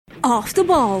Off the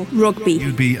Ball Rugby.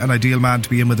 You'd be an ideal man to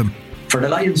be in with them. For the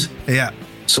Lions? Yeah.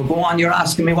 So go on, you're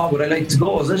asking me what would I like to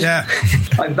go, is it? Yeah.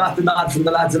 I've got the nod from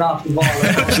the lads in Off the Ball.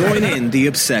 Join in the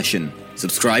obsession.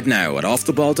 Subscribe now at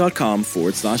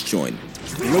offtheball.com/join.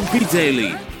 Rugby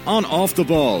Daily on Off the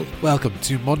Ball. Welcome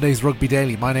to Monday's Rugby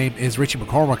Daily. My name is Richie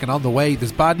McCormack, and on the way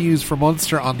there's bad news for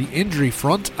Munster on the injury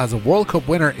front as a World Cup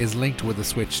winner is linked with a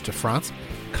switch to France.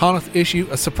 Connacht issue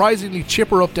a surprisingly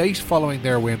chipper update following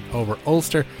their win over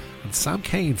Ulster, and Sam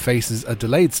Kleyn faces a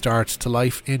delayed start to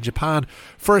life in Japan.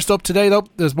 First up today though,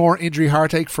 there's more injury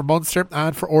heartache for Munster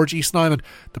and for RG Snyman.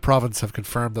 The province have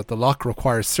confirmed that the lock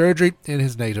requires surgery in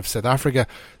his native South Africa.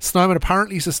 Snyman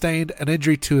apparently sustained an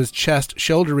injury to his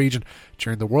chest-shoulder region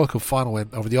during the World Cup final win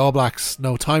over the All Blacks.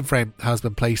 No time frame has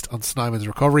been placed on Snyman's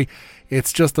recovery.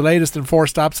 It's just the latest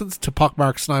enforced absence to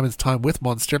pockmark Snyman's time with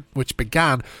Munster, which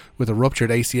began with a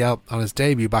ruptured ACL on his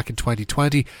debut back in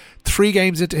 2020. 3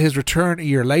 games into his return a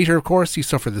year later, of course, he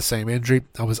suffered the same injury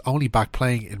and was only back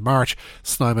playing in March.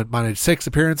 Snyman managed 6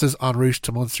 appearances en route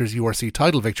to Munster's URC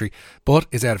title victory, but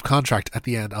is out of contract at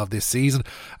the end of this season.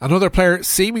 Another player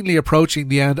seemingly approaching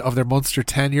the end of their Munster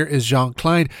tenure is Jean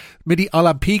Kleyn. Midi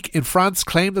Olympique in France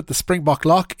claimed that the Springbok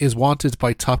lock is wanted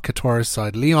by top 14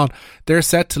 side Lyon. They're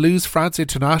set to lose France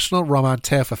international Romain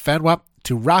Teffa-Fenwa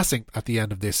to Racing at the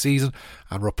end of this season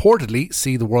and reportedly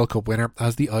see the World Cup winner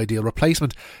as the ideal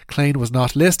replacement. Kleyn was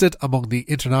not listed among the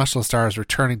international stars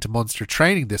returning to Munster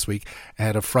training this week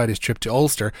ahead of Friday's trip to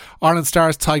Ulster. Ireland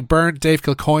stars Tadhg Beirne, Dave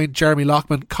Kilcoyne, Jeremy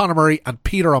Loughman, Conor Murray and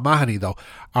Peter O'Mahony though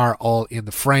are all in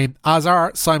the frame, as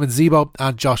are Simon Zebo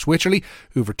and Josh Wycherley,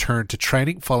 who've returned to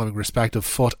training following respective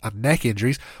foot and neck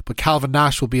injuries, but Calvin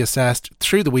Nash will be assessed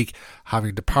through the week,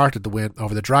 having departed the win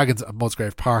over the Dragons at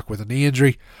Musgrave Park with a knee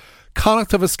injury.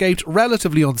 Connacht have escaped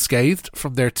relatively unscathed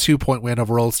from their 2-point win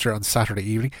over Ulster on Saturday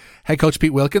evening. Head coach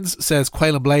Pete Wilkins says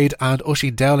Quaylen Blade and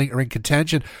Oisín Dowling are in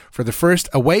contention for the first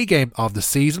away game of the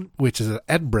season, which is at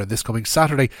Edinburgh this coming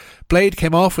Saturday. Blade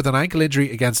came off with an ankle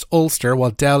injury against Ulster, while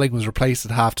Dowling was replaced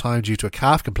at half-time due to a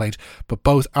calf complaint, but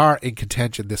both are in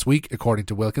contention this week, according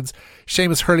to Wilkins.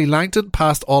 Seamus Hurley-Langton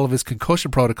passed all of his concussion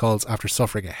protocols after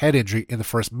suffering a head injury in the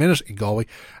first minute in Galway,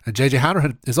 and JJ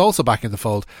Hanrahan is also back in the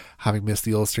fold, having missed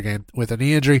the Ulster game with a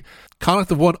knee injury.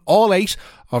 Connacht have won all 8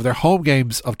 of their home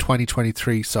games of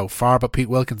 2023 so far, but Pete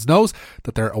Wilkins knows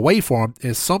that their away form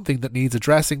is something that needs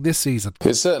addressing this season.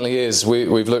 It certainly is.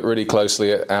 We've looked really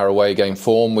closely at our away game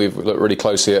form. We've looked really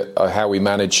closely at how we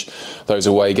manage those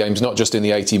away games, not just in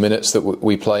the 80 minutes that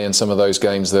we play in some of those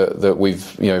games that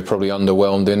we've probably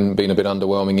underwhelmed in, been a bit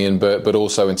underwhelming in, but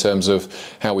also in terms of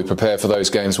how we prepare for those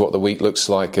games, what the week looks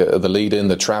like, the lead-in,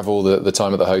 the travel, the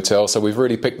time at the hotel. So we've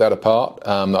really picked that apart.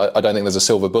 I don't think there's a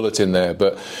silver bullet in there,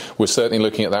 but we're certainly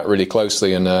looking at that really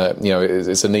closely, and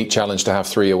it's a neat challenge to have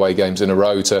 3 away games in a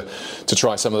row to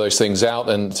try some of those things out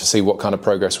and to see what kind of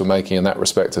progress we're making in that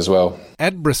respect as well.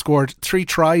 Edinburgh scored 3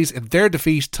 tries in their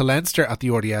defeat to Leinster at the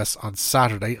RDS on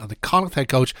Saturday, and the Connacht head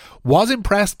coach was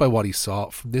impressed by what he saw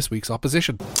from this week's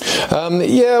opposition.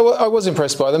 I was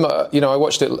impressed by them. I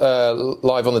watched it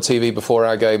live on the TV before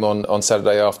our game on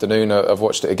Saturday afternoon. I've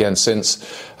watched it again since.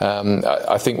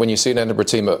 I think when you see an Edinburgh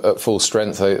team at full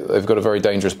strength, they've got a very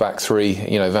dangerous back 3.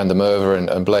 Van der Merwe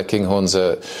and Blair Kinghorn's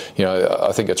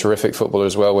I think a terrific footballer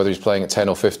as well, whether he's playing at 10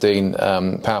 or 15,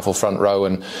 powerful front row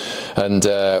and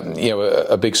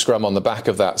a big scrum on the back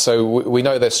of that. So we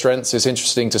know their strengths. It's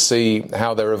interesting to see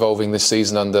how they're evolving this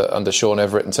season under Sean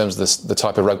Everett in terms of the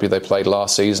type of rugby they played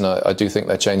last season. I do think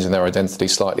they're changing their identity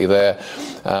slightly there,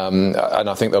 and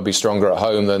I think they'll be stronger at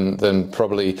home than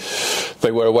probably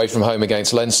they were away from home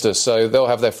against Leinster. So they'll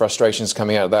have their frustrations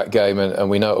coming out of that game, and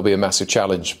we know it'll be a massive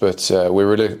challenge, but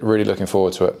we're really looking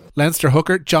forward to it. Leinster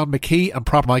hooker John McKee and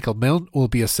prop Michael Milne will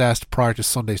be assessed prior to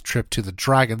Sunday's trip to the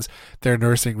Dragons. They're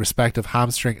nursing respective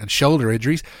hamstring and shoulder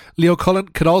injuries. Leo Cullen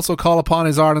could also call upon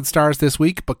his Ireland stars this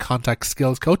week, but contact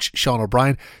skills coach Sean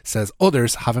O'Brien says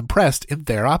others have impressed in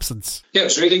their absence. Yeah,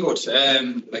 it's really good.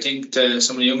 I think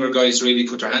some of the younger guys really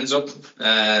put their hands up.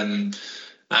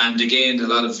 And again, a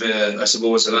lot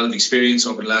of experience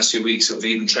over the last few weeks of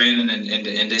even training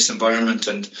in this environment,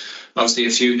 and obviously a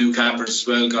few new campers as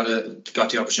well got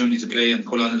the opportunity to play and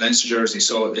pull on the Leinster jersey.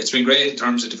 So it's been great in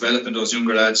terms of developing those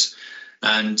younger lads,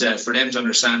 and for them to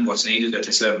understand what's needed at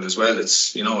this level as well.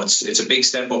 It's a big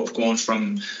step up going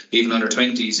from even under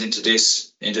 20s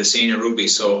into senior rugby.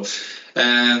 So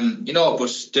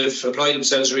But they've applied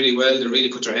themselves really well. They really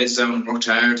put their heads down and worked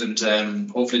hard,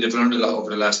 and hopefully they've learned a lot over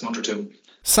the last month or two.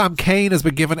 Sam Kleyn has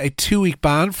been given a 2-week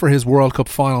ban for his World Cup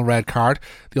final red card.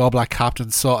 The All Black captain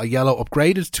saw a yellow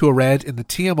upgraded to a red in the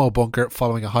TMO bunker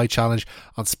following a high challenge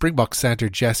on Springbok centre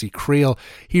Jesse Creel.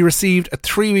 He received a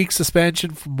 3-week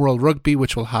suspension from World Rugby,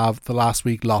 which will have the last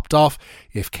week lopped off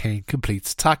if Kleyn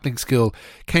completes tackling school.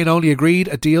 Kleyn only agreed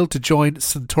a deal to join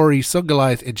Suntory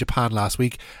Sungoliath in Japan last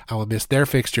week and will miss their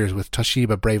fixtures with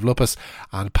Toshiba Brave Lupus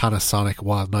and Panasonic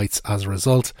Wild Knights as a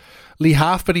result. Lee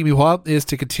Halfpenny, meanwhile, is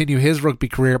to continue his rugby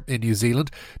career in New Zealand.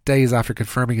 Days after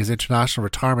confirming his international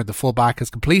retirement, the fullback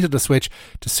has completed a switch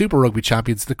to Super Rugby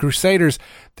champions, the Crusaders.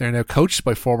 They're now coached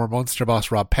by former Munster boss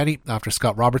Rob Penny after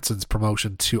Scott Robertson's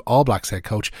promotion to All Blacks head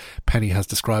coach. Penny has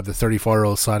described the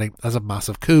 34-year-old signing as a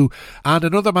massive coup. And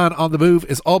another man on the move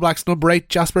is All Blacks number 8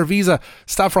 Jasper Wiese.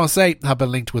 Stade Francais have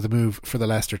been linked with a move for the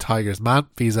Leicester Tigers man.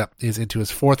 Wiese is into his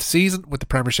 4th season with the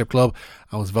Premiership club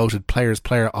and was voted Players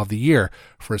Player of the Year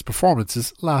for his performances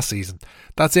last season.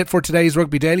 That's it for today's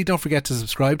Rugby Daily. Don't forget to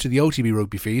subscribe to the OTB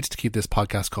Rugby feed to keep this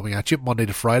podcast coming at you Monday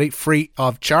to Friday, free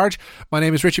of charge. My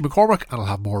name is Richie McCormack and I'll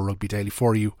have more Rugby Daily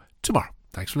for you tomorrow.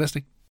 Thanks for listening.